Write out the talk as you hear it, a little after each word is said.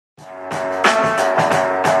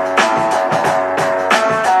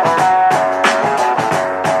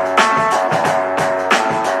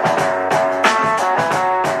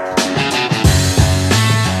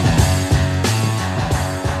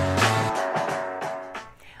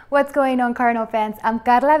What's going on, Cardinal fans? I'm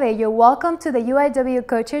Karla Bello. Welcome to the Uiw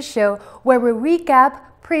Coaches Show, where we recap,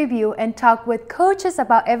 preview, and talk with coaches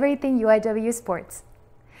about everything UIW sports.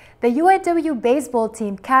 The UIW baseball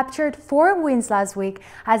team captured 4 wins last week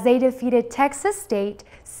as they defeated Texas State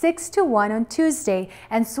 6-1 on Tuesday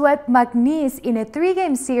and swept McNeese in a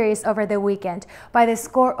 3-game series over the weekend by the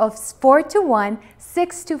score of 4-1,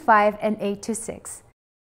 6-5, and 8-6.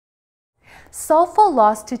 Sulphur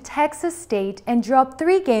lost to Texas State and dropped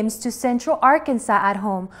 3 games to Central Arkansas at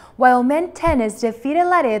home, while MTen defeated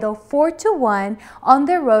Laredo 4-1 on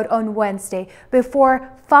the road on Wednesday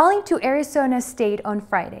before falling to Arizona State on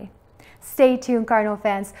Friday. Stay tuned, Cardinal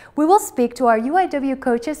fans. We will speak to our UIW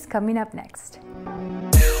coaches coming up next.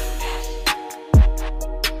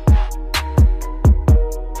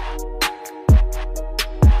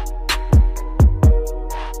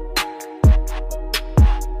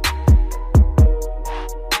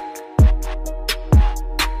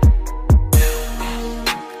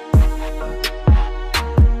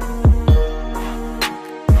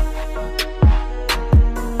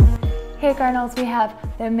 Hey Cardinals, we have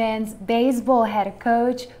the men's baseball head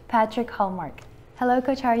coach, Hallmark. Hello,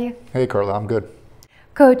 Coach. How are you? Hey, Karla. I'm good.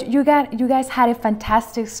 Coach, you guys had a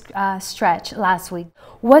fantastic stretch last week.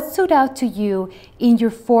 What stood out to you in your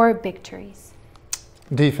 4 victories?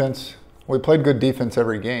 Defense. We played good defense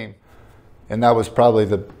every game, and that was probably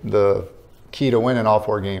the key to winning all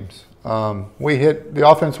 4 games. The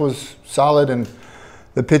offense was solid, and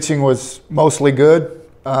the pitching was mostly good,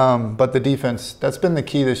 but the defense, that's been the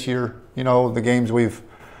key this year. You know, the games we've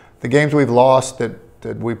lost that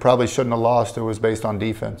we probably shouldn't have lost, it was based on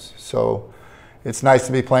defense. So it's nice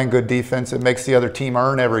to be playing good defense. It makes the other team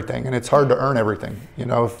earn everything, and it's hard to earn everything. You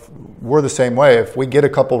know, if we're the same way. If we get a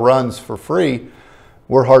couple runs for free,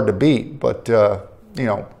 we're hard to beat. But, you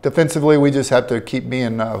know, defensively, we just have to keep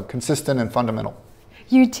being consistent and fundamental.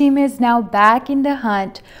 Your team is now back in the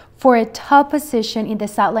hunt for a top position in the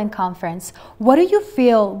Southland Conference. What do you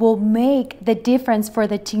feel will make the difference for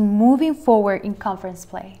the team moving forward in conference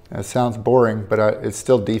play? That sounds boring, but it's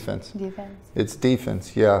still defense. Defense. It's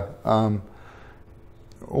defense, yeah.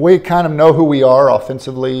 We kind of know who we are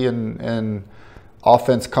offensively, and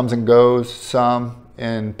offense comes and goes some.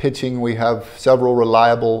 In pitching, we have several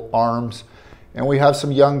reliable arms, and we have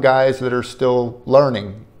some young guys that are still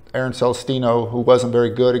learning. Aaron Celestino, who wasn't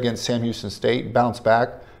very good against Sam Houston State, bounced back,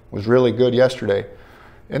 was really good yesterday.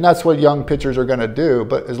 And that's what young pitchers are going to do.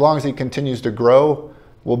 But as long as he continues to grow,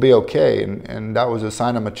 we'll be okay. And that was a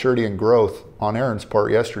sign of maturity and growth on Aaron's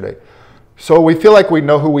part yesterday. So we feel like we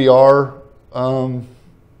know who we are,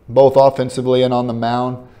 both offensively and on the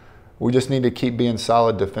mound. We just need to keep being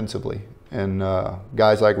solid defensively. And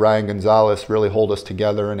guys like Ryan Gonzalez really hold us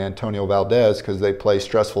together, and Antonio Valdez, because they play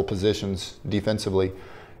stressful positions defensively,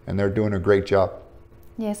 and they're doing a great job.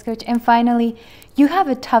 Yes, Coach. And finally, you have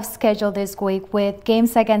a tough schedule this week with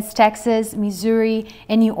games against Texas, Missouri,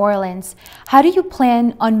 and New Orleans. How do you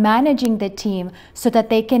plan on managing the team so that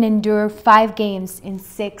they can endure 5 games in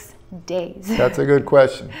 6 days? That's a good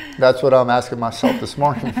question. That's what I'm asking myself this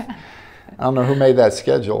morning. I don't know who made that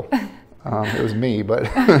schedule. It was me, but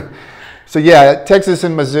so yeah, Texas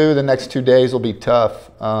and Mizzou the next 2 days will be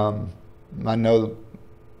tough. I know.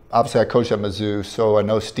 Obviously, I coached at Mizzou, so I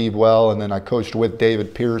know Steve well, and then I coached with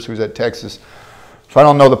David Pierce, who's at Texas. So I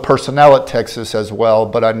don't know the personnel at Texas as well,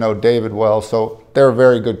 but I know David well. So they're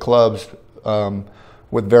very good clubs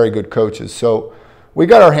with very good coaches. So we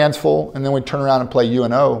got our hands full, and then we turn around and play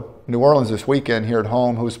UNO, New Orleans this weekend here at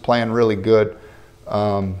home, who's playing really good.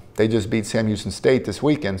 They just beat Sam Houston State this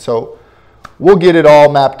weekend. So we'll get it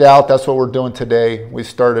all mapped out. That's what we're doing today. I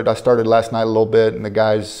started last night a little bit, and the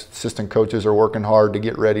guys, assistant coaches, are working hard to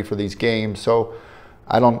get ready for these games. So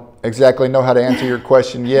I don't exactly know how to answer your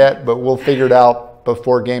question yet, but we'll figure it out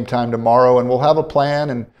before game time tomorrow, and we'll have a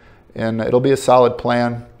plan, and it'll be a solid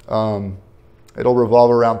plan. It'll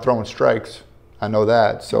revolve around throwing strikes. I know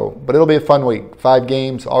that. So, but it'll be a fun week. 5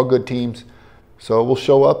 games, all good teams. So we'll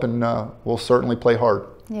show up, and we'll certainly play hard.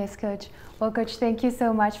 Yes, Coach. Well, Coach, thank you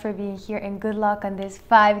so much for being here, and good luck on these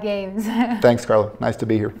 5 games. Thanks, Karla. Nice to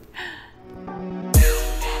be here.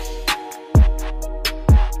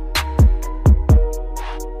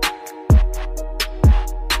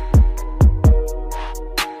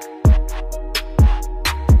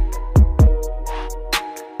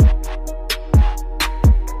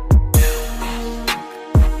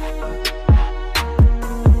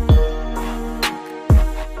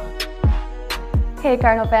 Hey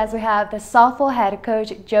Cardinal fans, we have the softball head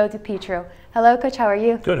coach, DiPietro. Hello Coach, how are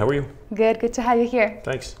you? Good, how are you? Good to have you here.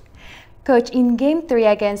 Thanks. Coach, in Game 3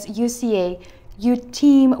 against UCA, your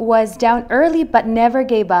team was down early but never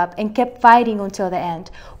gave up and kept fighting until the end.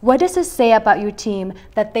 What does it say about your team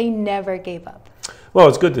that they never gave up? Well,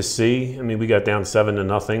 it's good to see. I mean, we got down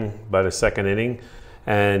 7-0 by the second inning,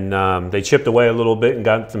 and they chipped away a little bit and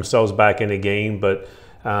got themselves back in the game. But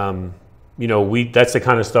you know, that's the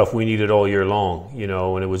kind of stuff we needed all year long. You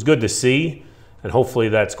know, and it was good to see, and hopefully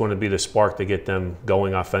that's going to be the spark to get them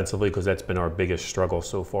going offensively, because that's been our biggest struggle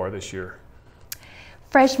so far this year.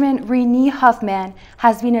 Freshman Renee Huffman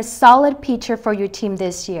has been a solid pitcher for your team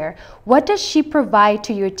this year. What does she provide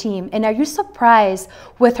to your team, and are you surprised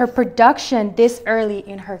with her production this early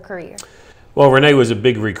in her career? Well, Renee was a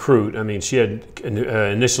big recruit. I mean, she had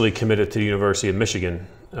initially committed to the University of Michigan,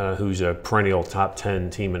 who's a perennial top 10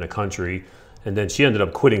 team in the country, and then she ended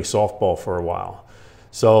up quitting softball for a while.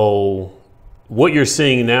 So what you're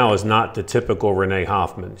seeing now is not the typical Renee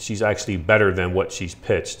Hoffman. She's actually better than what she's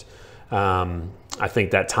pitched. I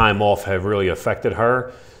think that time off have really affected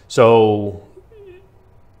her. So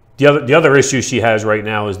the other issue she has right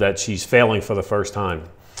now is that she's failing for the first time.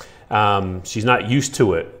 She's not used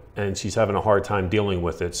to it, and she's having a hard time dealing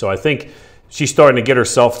with it. So I think she's starting to get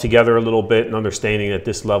herself together a little bit and understanding at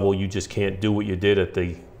this level you just can't do what you did at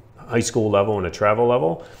the high school level and the travel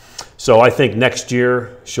level. So I think next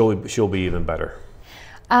year she'll be even better.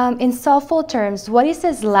 In softball terms, what is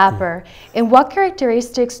a slapper, and what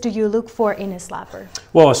characteristics do you look for in a slapper?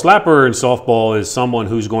 Well, a slapper in softball is someone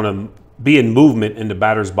who's going to be in movement in the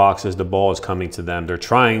batter's box as the ball is coming to them.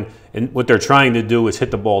 What they're trying to do is hit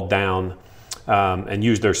the ball down and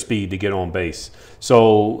use their speed to get on base.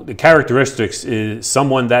 So the characteristics is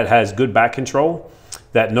someone that has good bat control,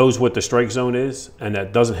 that knows what the strike zone is, and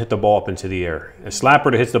that doesn't hit the ball up into the air. A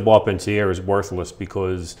slapper that hits the ball up into the air is worthless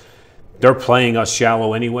because they're playing us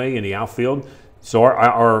shallow anyway in the outfield. So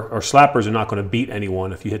our slappers are not going to beat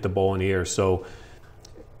anyone if you hit the ball in the air. So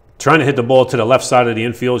trying to hit the ball to the left side of the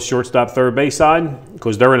infield, shortstop, third base side,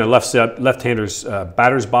 because they're in a left-hander's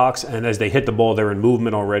batter's box, and as they hit the ball, they're in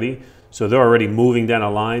movement already. So they're already moving down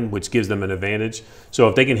a line, which gives them an advantage. So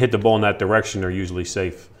if they can hit the ball in that direction, they're usually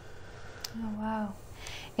safe. Oh, wow.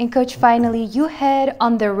 And Coach, finally, you head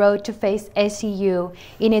on the road to face SEU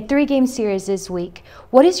in a 3-game series this week.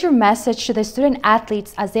 What is your message to the student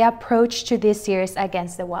athletes as they approach to this series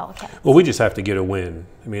against the Wildcats? Well, we just have to get a win.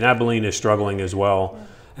 I mean, Abilene is struggling as well.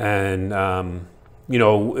 And, you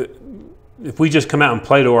know, if we just come out and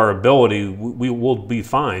play to our ability, we will be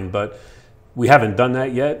fine. But we haven't done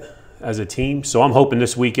that yet as a team. So I'm hoping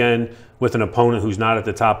this weekend with an opponent who's not at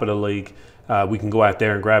the top of the league, we can go out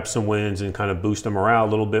there and grab some wins and kind of boost the morale a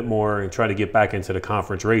little bit more and try to get back into the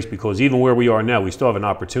conference race, because even where we are now, we still have an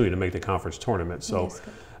opportunity to make the conference tournament. So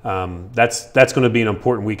that's going to be an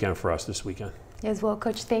important weekend for us this weekend. Yes, well,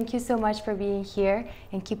 Coach, thank you so much for being here,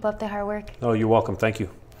 and keep up the hard work. Oh, you're welcome. Thank you.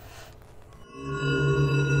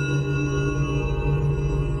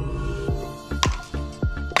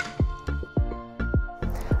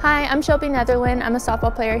 Hi, I'm Shelby Netherland. I'm a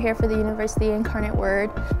softball player here for the University Incarnate Word.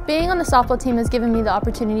 Being on the softball team has given me the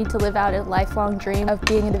opportunity to live out a lifelong dream of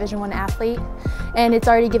being a Division I athlete, and it's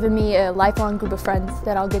already given me a lifelong group of friends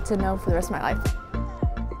that I'll get to know for the rest of my life.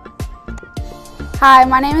 Hi,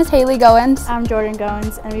 my name is Haley Goins. I'm Jordan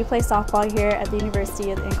Goins, and we play softball here at the University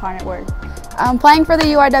of the Incarnate Word. Playing for the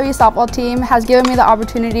UIW softball team has given me the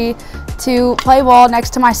opportunity to play ball next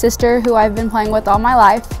to my sister, who I've been playing with all my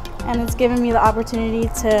life. And it's given me the opportunity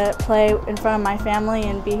to play in front of my family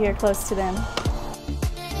and be here close to them.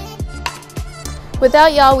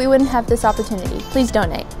 Without y'all, we wouldn't have this opportunity. Please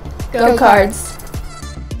donate. Go Cards!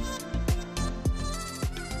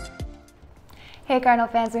 Hey Cardinal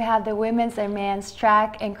fans, we have the women's and men's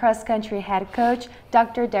track and cross country head coach,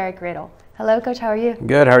 Dr. Derek Riedel. Hello Coach, how are you?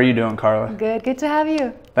 Good, how are you doing, Karla? Good to have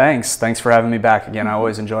you. Thanks for having me back again. I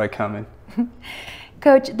always enjoy coming.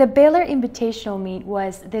 Coach, the Baylor Invitational meet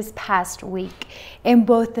was this past week, and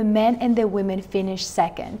both the men and the women finished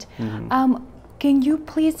second. Can you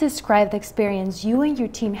please describe the experience you and your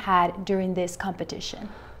team had during this competition?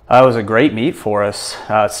 It was a great meet for us.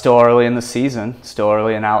 It's still early in the season, still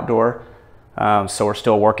early in outdoor, so we're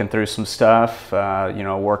still working through some stuff, you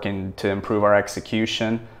know, working to improve our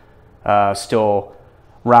execution, still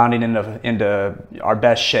rounding into our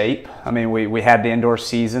best shape. I mean, we had the indoor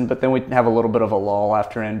season, but then we have a little bit of a lull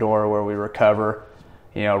after indoor where we recover,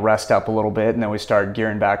 you know, rest up a little bit, and then we start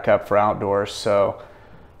gearing back up for outdoors. So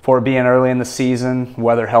for it being early in the season,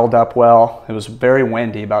 weather held up well. It was very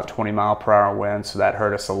windy, about 20-mile-per-hour wind, so that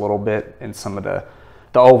hurt us a little bit in some of the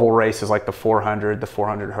oval races like the 400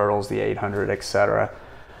 hurdles, the 800, etc.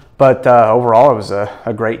 But overall, it was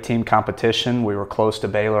a great team competition. We were close to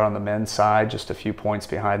Baylor on the men's side, just a few points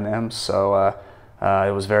behind them. So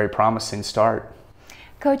it was a very promising start.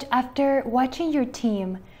 Coach, after watching your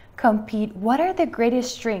team compete, what are the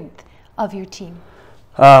greatest strengths of your team?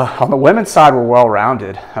 On the women's side, we're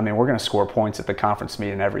well-rounded. I mean, we're going to score points at the conference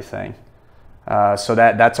meet and everything. So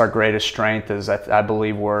that's our greatest strength. Is I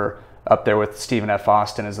believe we're up there with Stephen F.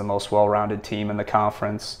 Austin as the most well-rounded team in the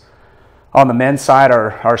conference. On the men's side,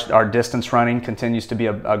 our distance running continues to be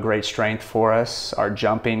a great strength for us. Our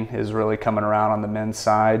jumping is really coming around on the men's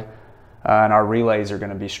side, and our relays are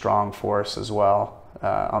going to be strong for us as well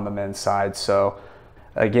on the men's side. So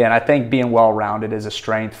again, I think being well-rounded is a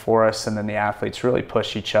strength for us, and then the athletes really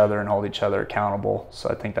push each other and hold each other accountable. So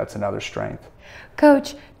I think that's another strength.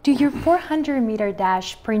 Coach, do your 400-meter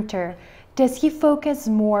dash sprinter, does he focus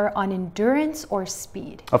more on endurance or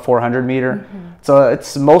speed? A 400-meter? Mm-hmm. So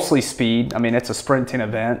it's mostly speed. I mean, it's a sprinting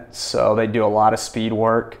event, so they do a lot of speed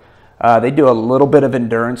work. They do a little bit of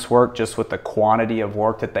endurance work just with the quantity of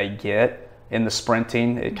work that they get in the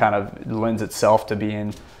sprinting. It kind of lends itself to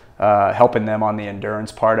being helping them on the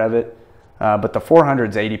endurance part of it. But the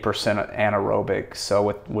 400 is 80% anaerobic,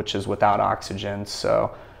 so which is without oxygen.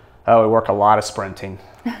 So we work a lot of sprinting,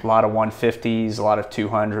 a lot of 150s, a lot of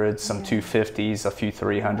 200s, some 250s, a few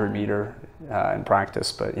 300-meter in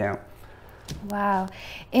practice. But yeah. Wow.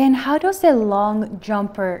 And how does a long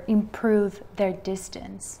jumper improve their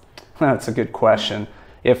distance? That's a good question.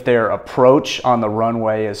 If their approach on the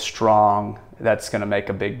runway is strong, that's going to make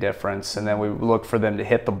a big difference. And then we look for them to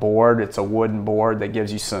hit the board. It's a wooden board that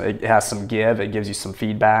gives you some, it has some give, it gives you some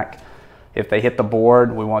feedback. If they hit the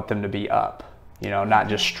board, we want them to be up, you know, not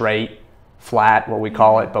just straight, flat, what we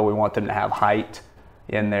call it, but we want them to have height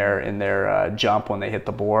in their jump when they hit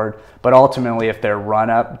the board. But ultimately, if their run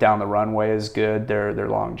up down the runway is good, their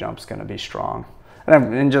long jump's going to be strong.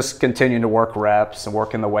 And just continuing to work reps and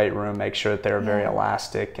work in the weight room, make sure that they're very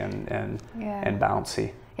elastic and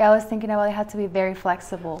bouncy. Yeah, I was thinking about it had to be very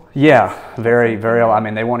flexible. Yeah, very, very. I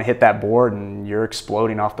mean, they want to hit that board, and you're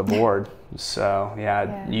exploding off the board. So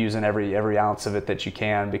using every ounce of it that you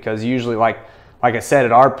can, because usually, like I said,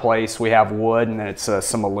 at our place we have wood and then it's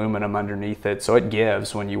some aluminum underneath it, so it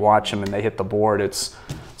gives when you watch them and they hit the board. It's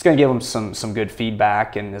going to give them some good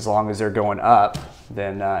feedback, and as long as they're going up,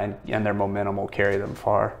 then and their momentum will carry them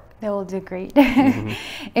far. They will do great.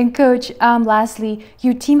 Mm-hmm. And Coach, lastly,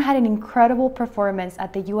 your team had an incredible performance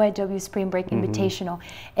at the UIW Spring Break Invitational.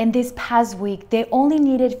 And this past week, they only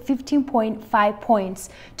needed 15.5 points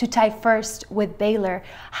to tie first with Baylor.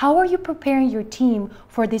 How are you preparing your team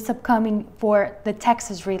for this for the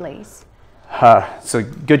Texas relays? So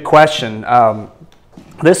good question.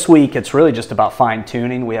 This week, it's really just about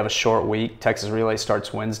fine-tuning. We have a short week. Texas Relay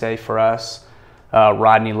starts Wednesday for us.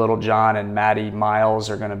 Rodney Littlejohn and Maddie Miles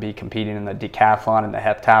are going to be competing in the decathlon and the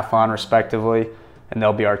heptathlon respectively, and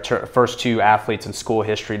they'll be our first two athletes in school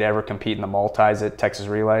history to ever compete in the multis at Texas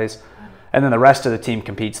Relays. And then the rest of the team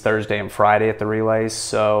competes Thursday and Friday at the relays.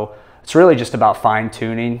 So it's really just about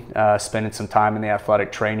fine-tuning, spending some time in the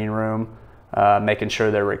athletic training room, making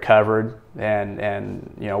sure they're recovered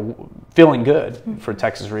and you know, feeling good for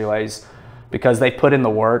Texas Relays, because they put in the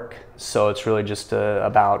work. So it's really just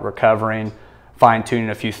about recovering, fine-tuning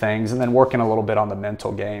a few things, and then working a little bit on the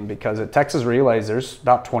mental game, because at Texas Relays there's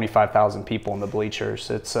about 25,000 people in the bleachers.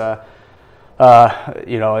 It's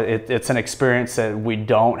you know, it's an experience that we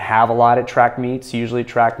don't have a lot at track meets. Usually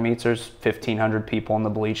track meets there's 1,500 people in the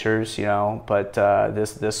bleachers, you know, but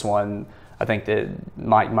this one, I think that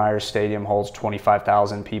Mike Myers Stadium holds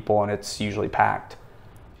 25,000 people, and it's usually packed.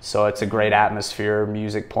 So it's a great atmosphere,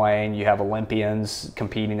 music playing. You have Olympians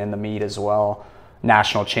competing in the meet as well,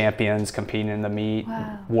 national champions competing in the meet,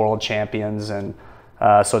 world champions, and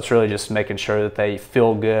so it's really just making sure that they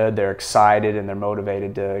feel good, they're excited, and they're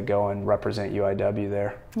motivated to go and represent UIW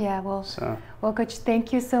there. Yeah, well, Coach,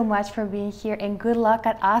 thank you so much for being here, and good luck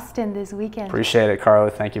at Austin this weekend. Appreciate it, Karla.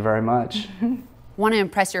 Thank you very much. Want to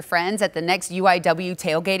impress your friends at the next UIW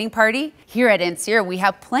tailgating party? Here at NCR, we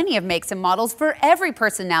have plenty of makes and models for every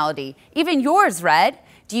personality, even yours, Red.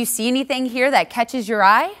 Do you see anything here that catches your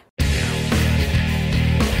eye?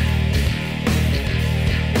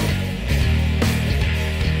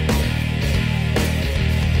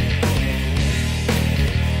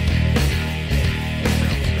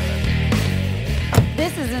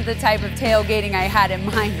 This isn't the type of tailgating I had in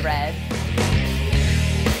mind, Red.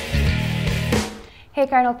 Hey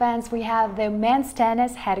Cardinal fans, we have the men's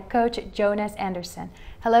tennis head coach, Jonas Andersson.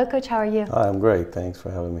 Hello Coach, how are you? Hi, I'm great, thanks for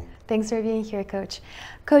having me. Thanks for being here, Coach.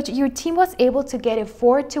 Coach, your team was able to get a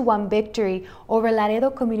 4-1 victory over Laredo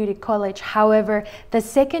Community College. However, the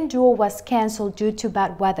second duel was canceled due to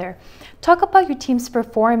bad weather. Talk about your team's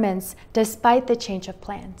performance despite the change of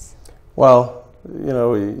plans. Well, you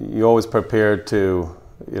know, you always prepared to,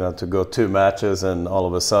 you know, to go 2 matches, and all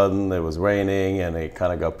of a sudden it was raining and it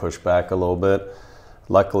kind of got pushed back a little bit.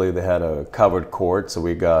 Luckily they had a covered court, so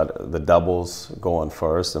we got the doubles going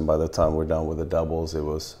first, and by the time we're done with the doubles it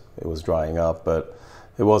was drying up, but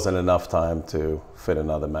it wasn't enough time to fit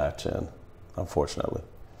another match in, unfortunately.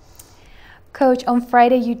 Coach, on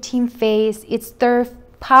Friday your team faced its third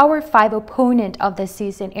Power 5 opponent of the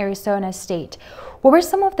season, Arizona State. What were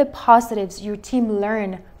some of the positives your team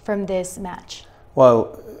learned from this match?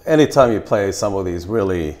 Well, anytime you play some of these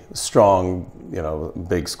really strong, you know,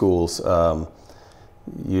 big schools,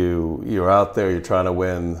 you're out there, you're trying to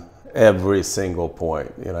win every single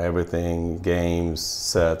point, you know, everything, games,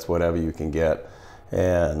 sets, whatever you can get.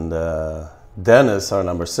 And Dennis, our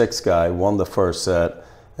number 6 guy, won the first set,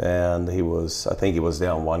 and I think he was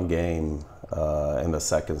down 1 game in the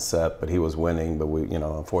second set, but he was winning, but we, you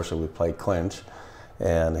know, unfortunately we played clinch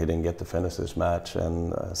and he didn't get to finish this match.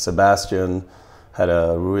 And Sebastian had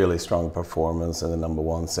a really strong performance in the number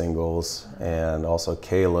 1 singles, and also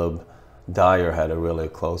Caleb Dyer had a really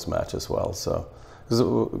close match as well. So it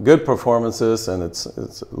was good performances, and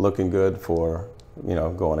it's looking good for, you know,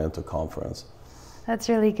 going into conference. That's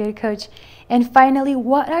really good, Coach. And finally,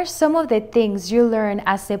 what are some of the things you learned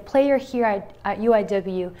as a player here at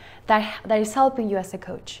UIW that is helping you as a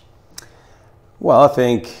coach? Well, I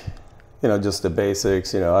think, you know, just the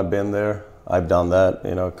basics. You know, I've been there, I've done that,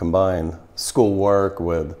 you know, combine schoolwork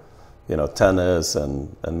with, you know, tennis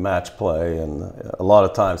and match play, and a lot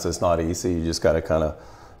of times it's not easy. You just got to kind of,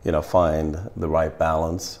 you know, find the right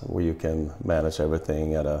balance where you can manage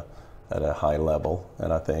everything at a high level.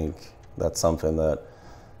 And I think that's something that,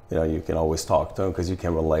 you know, you can always talk to them because you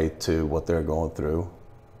can relate to what they're going through.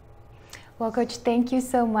 Well, Coach, thank you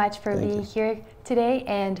so much for being here today,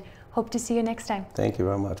 and hope to see you next time. Thank you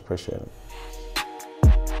very much. Appreciate it.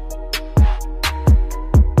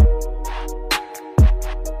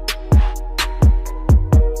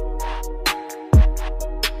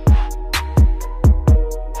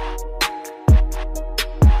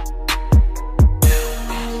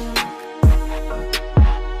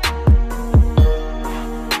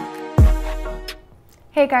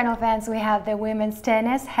 Hey Cardinal fans, we have the women's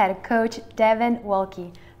tennis head coach, Devin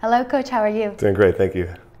Wilke. Hello Coach, how are you? Doing great, thank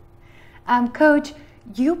you. Coach,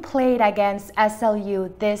 you played against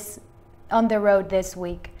SLU on the road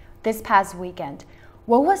this past weekend.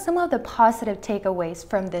 What was some of the positive takeaways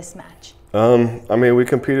from this match? I mean, we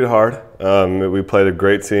competed hard. We played a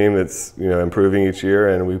great team that's, you know, improving each year,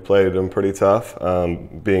 and we played them pretty tough.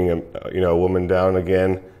 Being a woman down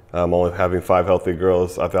again, only having 5 healthy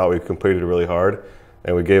girls, I thought we competed really hard,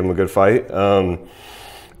 and we gave them a good fight.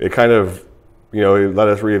 It kind of, you know, let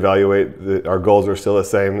us reevaluate. Our goals are still the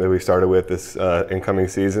same that we started with this incoming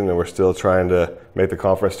season, and we're still trying to make the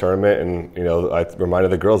conference tournament. And, you know, I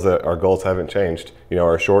reminded the girls that our goals haven't changed. You know,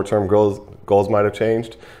 our short-term goals might have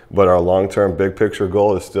changed, but our long-term big picture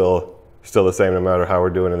goal is still the same no matter how we're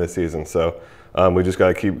doing in this season. So we just got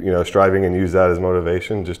to keep, you know, striving and use that as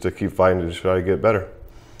motivation just to keep fighting to try to get better.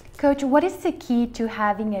 Coach, what is the key to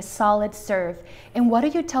having a solid serve, and what do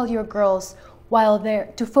you tell your girls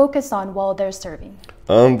to focus on while they're serving?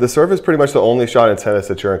 The serve is pretty much the only shot in tennis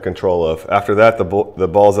that you're in control of. After that, the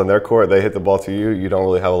ball's on their court, they hit the ball to you, you don't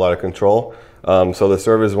really have a lot of control. So the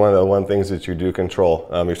serve is one of the things that you do control,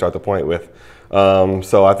 you start the point with.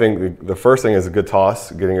 So I think the first thing is a good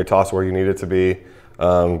toss, getting your toss where you need it to be.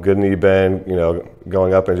 Good knee bend, you know,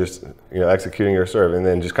 going up and just, you know, executing your serve, and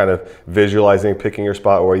then just kind of visualizing, picking your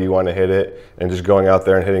spot where you want to hit it, and just going out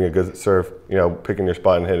there and hitting a good serve, you know, picking your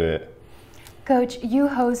spot and hitting it. Coach, you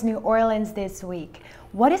host New Orleans this week.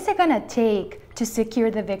 What is it going to take to secure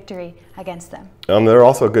the victory against them? They're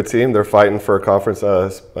also a good team. They're fighting for conference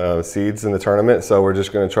seeds in the tournament, so we're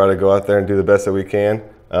just going to try to go out there and do the best that we can.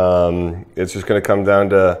 It's just going to come down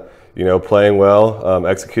to, you know, playing well,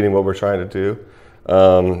 executing what we're trying to do.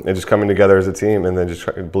 And just coming together as a team, and then just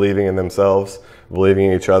believing in themselves, believing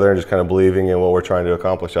in each other, and just kind of believing in what we're trying to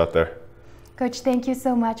accomplish out there. Coach, thank you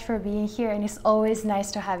so much for being here, and it's always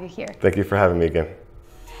nice to have you here. Thank you for having me again.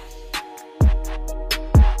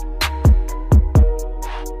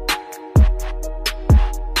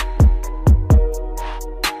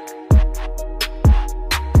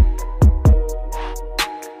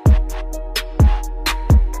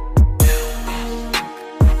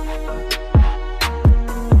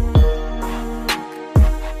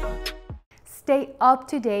 Stay up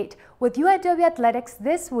to date with UIW athletics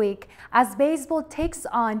this week as baseball takes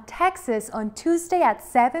on Texas on Tuesday at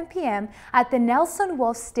 7 p.m. at the Nelson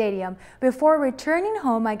Wolff Stadium before returning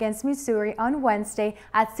home against Missouri on Wednesday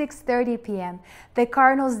at 6:30 p.m. The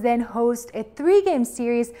Cardinals then host a 3-game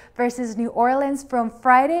series versus New Orleans from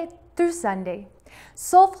Friday through Sunday.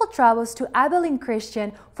 Softball travels to Abilene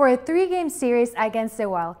Christian for a 3-game series against the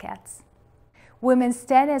Wildcats. Women's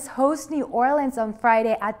tennis hosts New Orleans on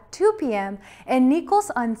Friday at 2 p.m. and Nichols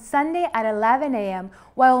on Sunday at 11 a.m.,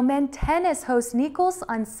 while men's tennis hosts Nichols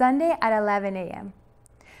on Sunday at 11 a.m.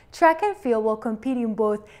 Track and field will compete in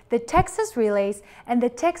both the Texas Relays and the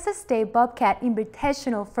Texas State Bobcat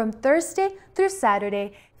Invitational from Thursday through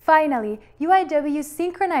Saturday. Finally, UIW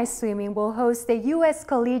Synchronized Swimming will host the U.S.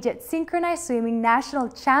 Collegiate Synchronized Swimming National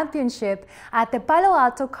Championship at the Palo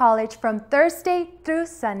Alto College from Thursday through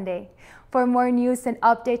Sunday. For more news and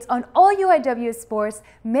updates on all UIW sports,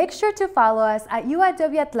 make sure to follow us at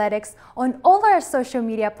UIW Athletics on all our social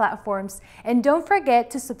media platforms. And don't forget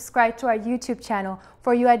to subscribe to our YouTube channel.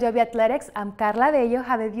 For UIW Athletics, I'm Karla Bello.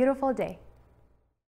 Have a beautiful day.